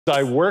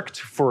I worked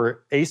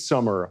for a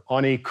summer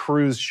on a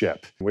cruise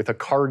ship with a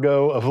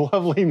cargo of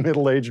lovely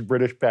middle-aged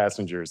British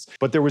passengers.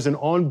 But there was an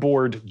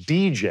onboard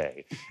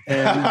DJ.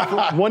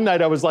 And one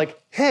night I was like,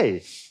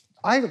 hey,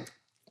 I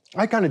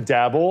kind of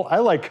dabble.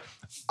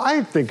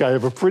 I think I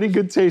have a pretty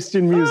good taste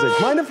in music.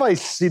 Mind if I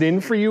sit in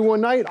for you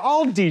one night?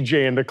 I'll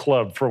DJ in the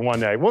club for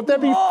one night. Won't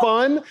that be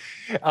fun?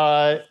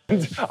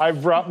 I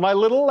brought my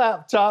little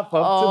laptop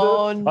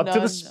up to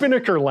the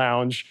Spinnaker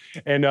Lounge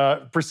and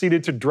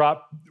proceeded to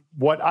drop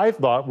what I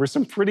thought were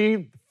some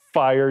pretty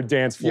fire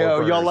dance floor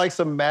burners. Y'all like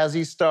some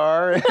Mazzy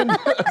Star?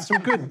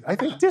 Some good, I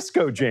think,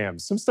 disco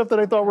jams. Some stuff that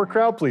I thought were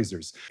crowd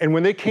pleasers. And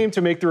when they came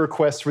to make the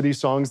requests for these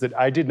songs that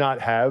I did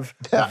not have,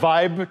 the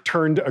vibe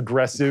turned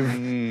aggressive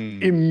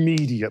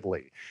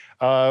immediately.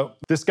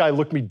 This guy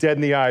looked me dead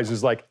in the eyes and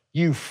was like,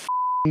 you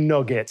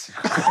nugget.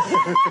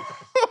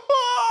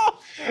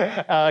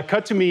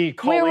 Cut to me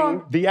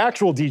calling the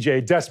actual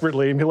DJ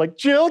desperately and be like,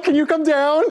 Jill, can you come down?